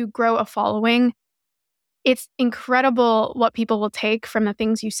 as you grow a following, it's incredible what people will take from the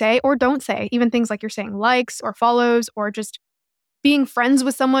things you say or don't say. Even things like you're saying likes or follows or just being friends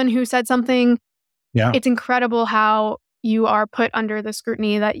with someone who said something. Yeah. It's incredible how you are put under the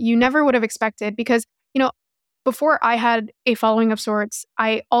scrutiny that you never would have expected because, before I had a following of sorts,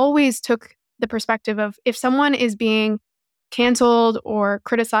 I always took the perspective of if someone is being canceled or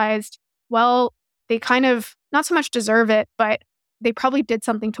criticized, well, they kind of not so much deserve it, but they probably did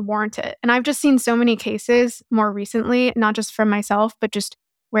something to warrant it. And I've just seen so many cases more recently, not just from myself, but just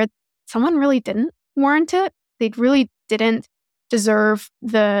where someone really didn't warrant it. They really didn't deserve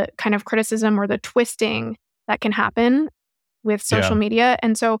the kind of criticism or the twisting that can happen with social media.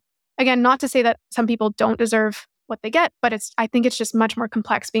 And so again, not to say that some people don't deserve what they get, but I think it's just much more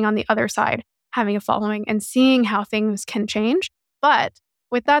complex being on the other side, having a following and seeing how things can change. But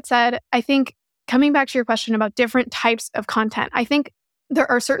with that said, I think coming back to your question about different types of content, I think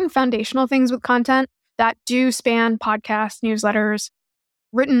there are certain foundational things with content that do span podcasts, newsletters,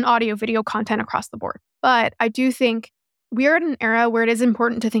 written audio, video content across the board. But I do think we are at an era where it is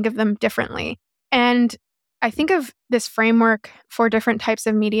important to think of them differently. And I think of this framework for different types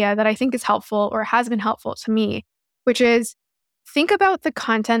of media that I think is helpful or has been helpful to me, which is think about the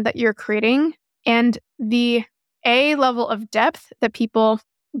content that you're creating and the level of depth that people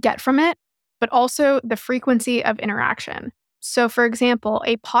get from it, but also the frequency of interaction. So for example,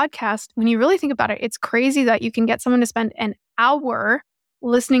 a podcast, when you really think about it, it's crazy that you can get someone to spend an hour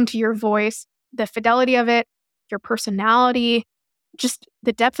listening to your voice, the fidelity of it, your personality, just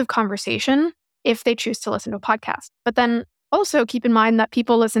the depth of conversation if they choose to listen to a podcast. But then also keep in mind that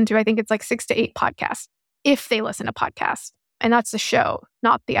people listen to, I think it's like 6 to 8 podcasts if they listen to podcasts. And that's the show,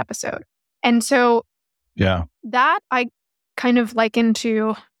 not the episode. And so that I kind of liken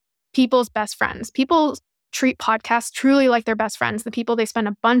to people's best friends. People treat podcasts truly like their best friends, the people they spend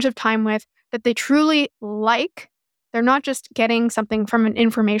a bunch of time with that they truly like. They're not just getting something from an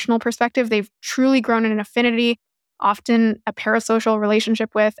informational perspective. They've truly grown in an affinity, often a parasocial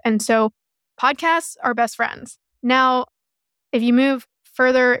relationship with. And so Podcasts are best friends. Now, if you move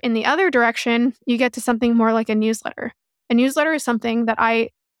further in the other direction, you get to something more like a newsletter. A newsletter is something that I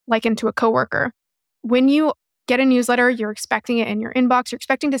liken to a coworker. When you get a newsletter, you're expecting it in your inbox. You're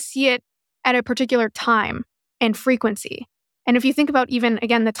expecting to see it at a particular time and frequency. And if you think about even,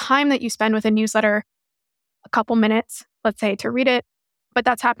 again, the time that you spend with a newsletter, a couple minutes, let's say, to read it, but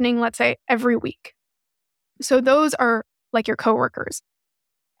that's happening, let's say, every week. So those are like your coworkers.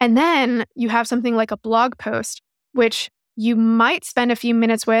 And then you have something like a blog post, which you might spend a few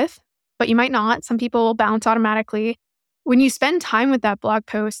minutes with, but you might not. Some people will bounce automatically. When you spend time with that blog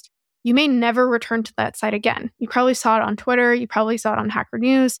post, you may never return to that site again. You probably saw it on Twitter. You probably saw it on Hacker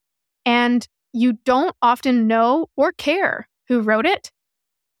News. And you don't often know or care who wrote it.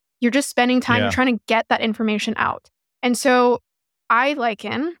 You're just spending time trying to get that information out. And so I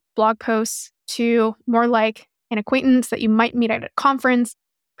liken blog posts to more like an acquaintance that you might meet at a conference,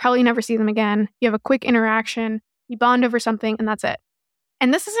 probably never see them again. You have a quick interaction, you bond over something, and that's it.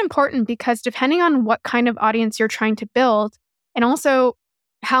 And this is important because depending on what kind of audience you're trying to build, and also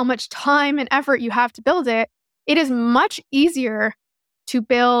how much time and effort you have to build it, it is much easier to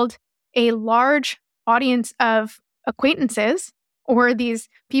build a large audience of acquaintances or these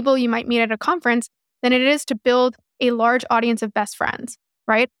people you might meet at a conference than it is to build a large audience of best friends,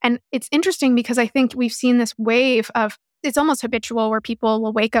 right? And it's interesting because I think we've seen this wave of, it's almost habitual where people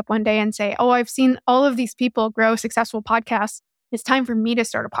will wake up one day and say, oh, I've seen all of these people grow successful podcasts. It's time for me to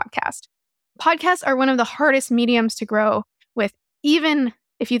start a podcast. Podcasts are one of the hardest mediums to grow with. Even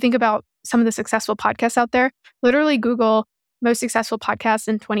if you think about some of the successful podcasts out there, literally Google most successful podcasts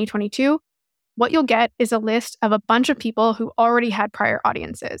in 2022. What you'll get is a list of a bunch of people who already had prior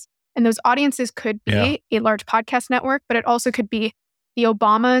audiences. And those audiences could be a large podcast network, but it also could be the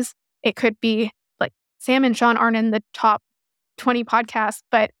Obamas. It could be like Sam and Sean aren't in the top 20 podcasts,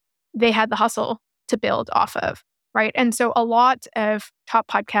 but they had the hustle to build off of, right? And so a lot of top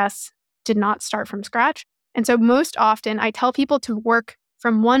podcasts did not start from scratch. And so most often I tell people to work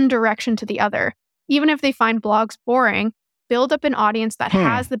from one direction to the other. Even if they find blogs boring, build up an audience that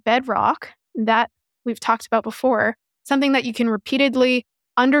has the bedrock that we've talked about before, something that you can repeatedly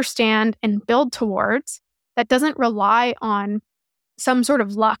understand and build towards that doesn't rely on some sort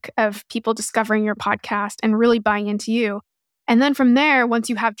of luck of people discovering your podcast and really buying into you. And then from there, once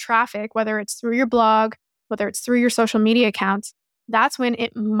you have traffic, whether it's through your blog, whether it's through your social media accounts, that's when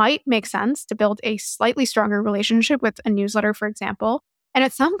it might make sense to build a slightly stronger relationship with a newsletter, for example. And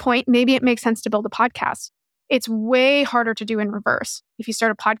at some point, maybe it makes sense to build a podcast. It's way harder to do in reverse. If you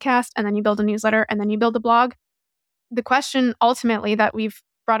start a podcast and then you build a newsletter and then you build a blog, the question ultimately that we've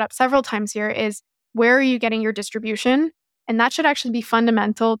brought up several times here is, where are you getting your distribution? And that should actually be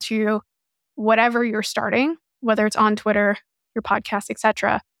fundamental to whatever you're starting, whether it's on Twitter, your podcast,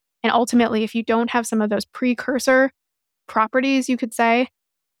 etc. And ultimately, if you don't have some of those precursor properties, you could say,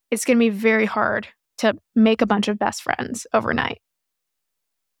 it's going to be very hard to make a bunch of best friends overnight.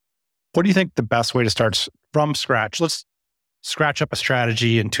 What do you think the best way to start from scratch? Let's scratch up a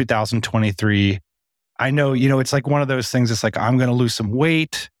strategy in 2023. I know, it's like one of those things. It's like, I'm going to lose some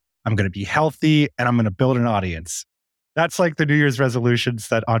weight, I'm going to be healthy, and I'm going to build an audience. That's like the New Year's resolutions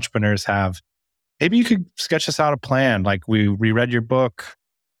that entrepreneurs have. Maybe you could sketch us out a plan. Like, we reread your book.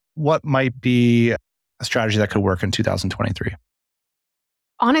 What might be a strategy that could work in 2023?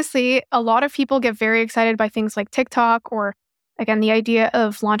 Honestly, a lot of people get very excited by things like TikTok or, again, the idea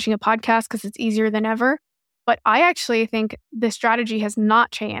of launching a podcast because it's easier than ever. But I actually think the strategy has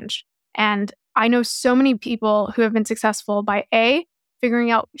not changed. And I know so many people who have been successful by figuring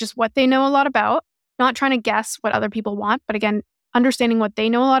out just what they know a lot about, not trying to guess what other people want, but again, understanding what they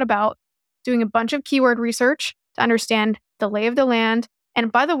know a lot about, doing a bunch of keyword research to understand the lay of the land.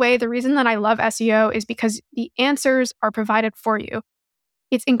 And by the way, the reason that I love SEO is because the answers are provided for you.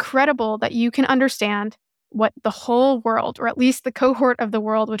 It's incredible that you can understand what the whole world, or at least the cohort of the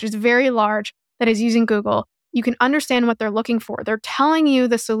world, which is very large, that is using Google, you can understand what they're looking for. They're telling you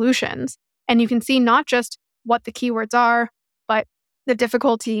the solutions, and you can see not just what the keywords are, but the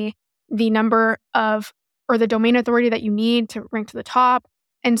difficulty, the number of, or the domain authority that you need to rank to the top.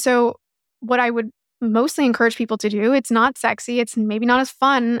 And so what I would mostly encourage people to do, it's not sexy, it's maybe not as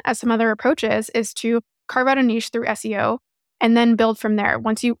fun as some other approaches, is to carve out a niche through SEO and then build from there.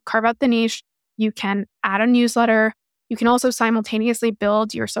 Once you carve out the niche, you can add a newsletter. You can also simultaneously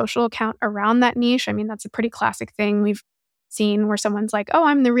build your social account around that niche. I mean, that's a pretty classic thing we've seen where someone's like, oh,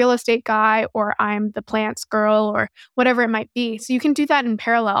 I'm the real estate guy, or I'm the plants girl, or whatever it might be. So you can do that in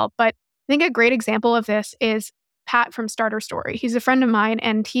parallel. But I think a great example of this is Pat from Starter Story. He's a friend of mine,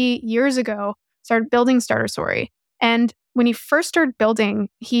 and he years ago started building Starter Story. And when he first started building,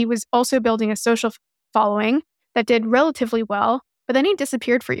 he was also building a social following that did relatively well, but then he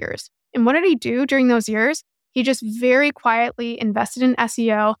disappeared for years. And what did he do during those years? He just very quietly invested in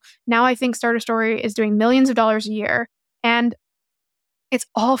SEO. Now I think Starter Story is doing millions of dollars a year. And it's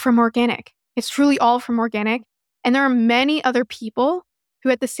all from organic. It's truly all from organic. And there are many other people who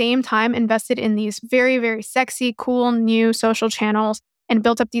at the same time invested in these very, very sexy, cool, new social channels and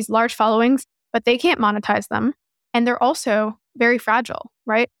built up these large followings, but they can't monetize them. And they're also very fragile,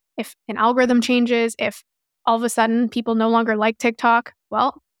 right? If an algorithm changes, if all of a sudden people no longer like TikTok,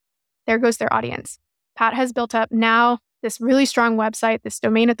 well, there goes their audience. Pat has built up now this really strong website, this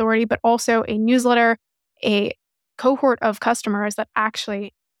domain authority, but also a newsletter, a cohort of customers that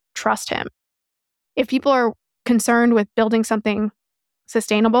actually trust him. If people are concerned with building something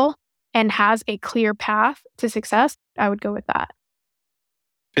sustainable and has a clear path to success, I would go with that.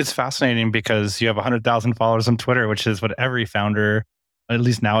 It's fascinating because you have 100,000 followers on Twitter, which is what every founder, at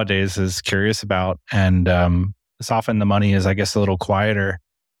least nowadays, is curious about. And it's often the money is, I guess, a little quieter.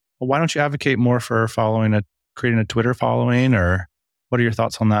 Well, why don't you advocate more for creating a Twitter following, or what are your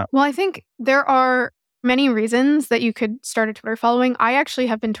thoughts on that? Well, I think there are many reasons that you could start a Twitter following. I actually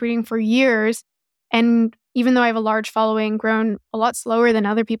have been tweeting for years. And even though I have a large following, grown a lot slower than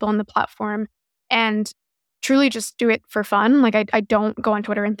other people on the platform, and truly just do it for fun. Like I don't go on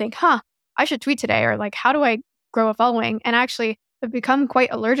Twitter and think, I should tweet today, or like, how do I grow a following? And actually I've become quite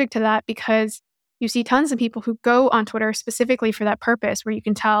allergic to that because you see tons of people who go on Twitter specifically for that purpose, where you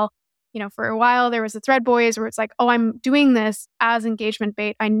can tell, for a while there was the Thread Boys where it's like, oh, I'm doing this as engagement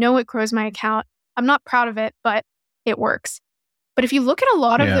bait. I know it grows my account. I'm not proud of it, but it works. But if you look at a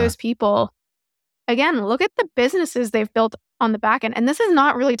lot of those people, again, look at the businesses they've built on the back end. And this is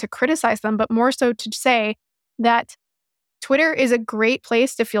not really to criticize them, but more so to say that Twitter is a great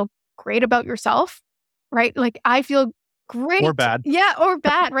place to feel great about yourself, right? Like I feel great. Or bad. Yeah, or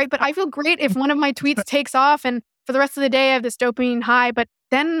bad, right? But I feel great if one of my tweets takes off and for the rest of the day I have this dopamine high. But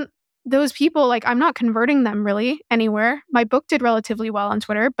then those people, like I'm not converting them really anywhere. My book did relatively well on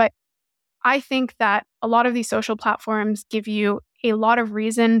Twitter, but I think that a lot of these social platforms give you a lot of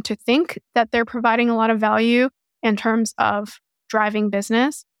reason to think that they're providing a lot of value in terms of driving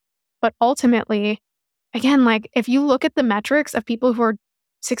business. But ultimately, again, like if you look at the metrics of people who are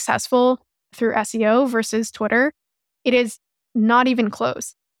successful through SEO versus Twitter, it is not even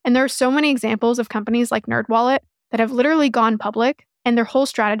close. And there are so many examples of companies like NerdWallet that have literally gone public and their whole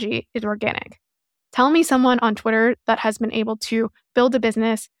strategy is organic. Tell me someone on Twitter that has been able to build a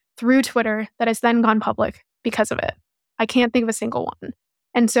business through Twitter that has then gone public because of it. I can't think of a single one.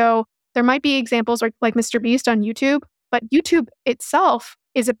 And so there might be examples like Mr. Beast on YouTube, but YouTube itself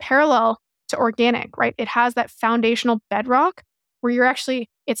is a parallel to organic, right? It has that foundational bedrock where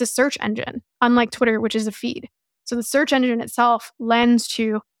it's a search engine, unlike Twitter, which is a feed. So the search engine itself lends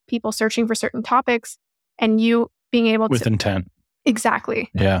to people searching for certain topics and you being able with intent. Exactly.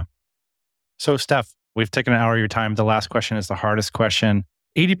 Yeah. So Steph, we've taken an hour of your time. The last question is the hardest question.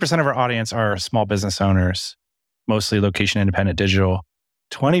 80% of our audience are small business owners, mostly location independent digital.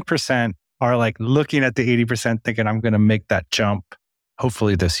 20% are like looking at the 80% thinking, I'm going to make that jump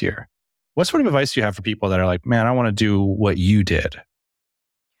hopefully this year. What sort of advice do you have for people that are like, man, I want to do what you did?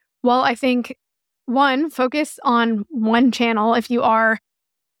 Well, I think one, focus on one channel. If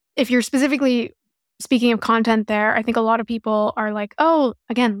you're specifically speaking of content there, I think a lot of people are like, oh,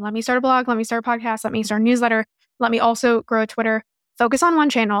 again, let me start a blog, let me start a podcast, let me start a newsletter, let me also grow a Twitter. Focus on one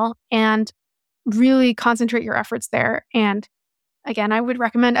channel and really concentrate your efforts there. And again, I would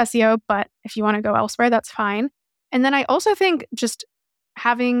recommend SEO, but if you want to go elsewhere, that's fine. And then I also think just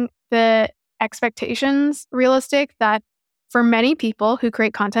having the expectations realistic that for many people who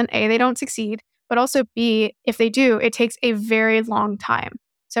create content, A, they don't succeed, but also B, if they do, it takes a very long time.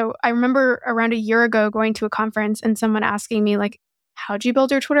 So I remember around a year ago going to a conference and someone asking me like, how'd you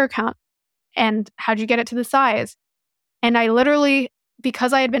build your Twitter account? And how'd you get it to the size? And I literally,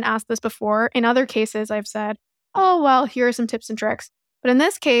 because I had been asked this before, in other cases, I've said, oh, well, here are some tips and tricks. But in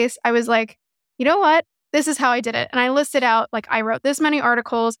this case, I was like, you know what? This is how I did it. And I listed out, like, I wrote this many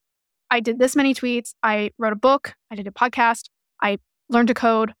articles. I did this many tweets. I wrote a book. I did a podcast. I learned to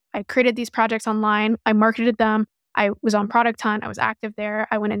code. I created these projects online. I marketed them. I was on Product Hunt. I was active there.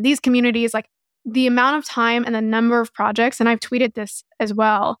 I went in these communities. Like the amount of time and the number of projects, and I've tweeted this as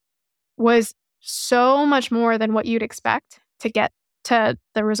well, was so much more than what you'd expect to get to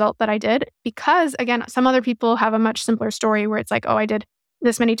the result that I did. Because again, some other people have a much simpler story where it's like, oh, I did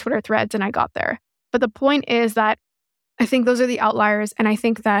this many Twitter threads and I got there. But the point is that I think those are the outliers. And I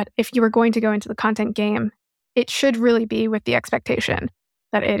think that if you were going to go into the content game, it should really be with the expectation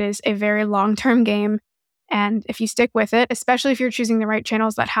that it is a very long-term game And if you stick with it, especially if you're choosing the right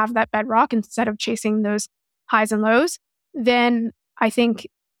channels that have that bedrock instead of chasing those highs and lows, then I think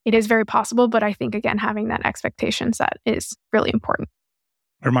it is very possible. But I think, again, having that expectation set is really important.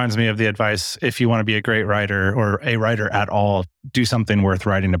 It reminds me of the advice, if you want to be a great writer or a writer at all, do something worth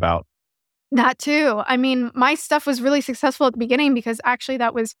writing about. That too. I mean, my stuff was really successful at the beginning because actually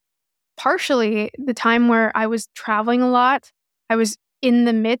that was partially the time where I was traveling a lot. I was in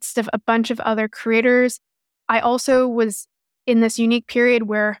the midst of a bunch of other creators. I also was in this unique period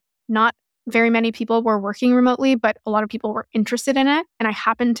where not very many people were working remotely, but a lot of people were interested in it. And I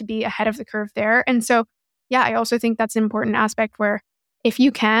happened to be ahead of the curve there. And so, yeah, I also think that's an important aspect where if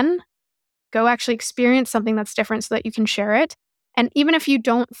you can, go actually experience something that's different so that you can share it. And even if you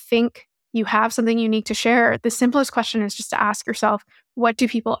don't think you have something unique to share, the simplest question is just to ask yourself, what do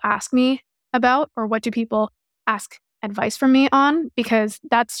people ask me about? Or what do people ask advice from me on? Because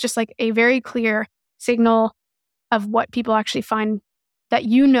that's just like a very clear signal of what people actually find that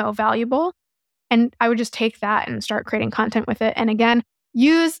you know valuable. And I would just take that and start creating content with it. And again,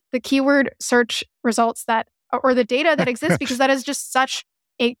 use the keyword search results that, or the data that exists, because that is just such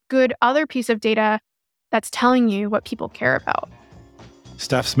a good other piece of data that's telling you what people care about.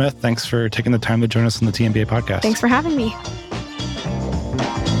 Steph Smith, thanks for taking the time to join us on the TMBA podcast. Thanks for having me.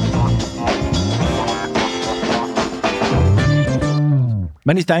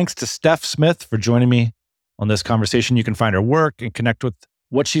 Many thanks to Steph Smith for joining me on this conversation. You can find her work and connect with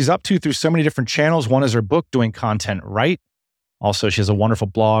what she's up to through so many different channels. One is her book, Doing Content Right. Also, she has a wonderful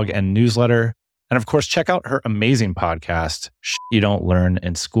blog and newsletter. And of course, check out her amazing podcast, Shit You Don't Learn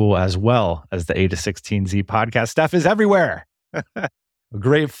in School, as well as the A to 16Z podcast. Steph is everywhere. A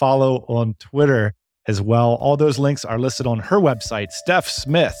great follow on Twitter as well. All those links are listed on her website,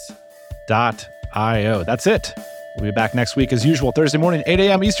 stephsmith.io. That's it. We'll be back next week as usual, Thursday morning, 8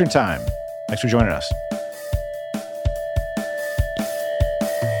 a.m. Eastern Time. Thanks for joining us.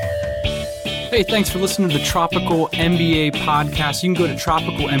 Hey, thanks for listening to the Tropical MBA podcast. You can go to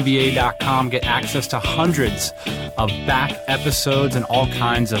tropicalmba.com, get access to hundreds of back episodes and all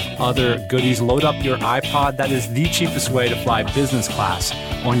kinds of other goodies. Load up your iPod. That is the cheapest way to fly business class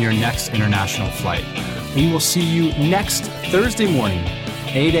on your next international flight. We will see you next Thursday morning,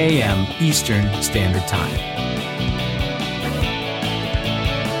 8 a.m. Eastern Standard Time.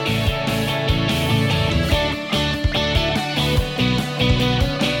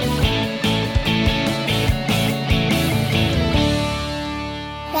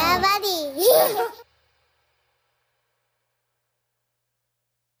 Daddy.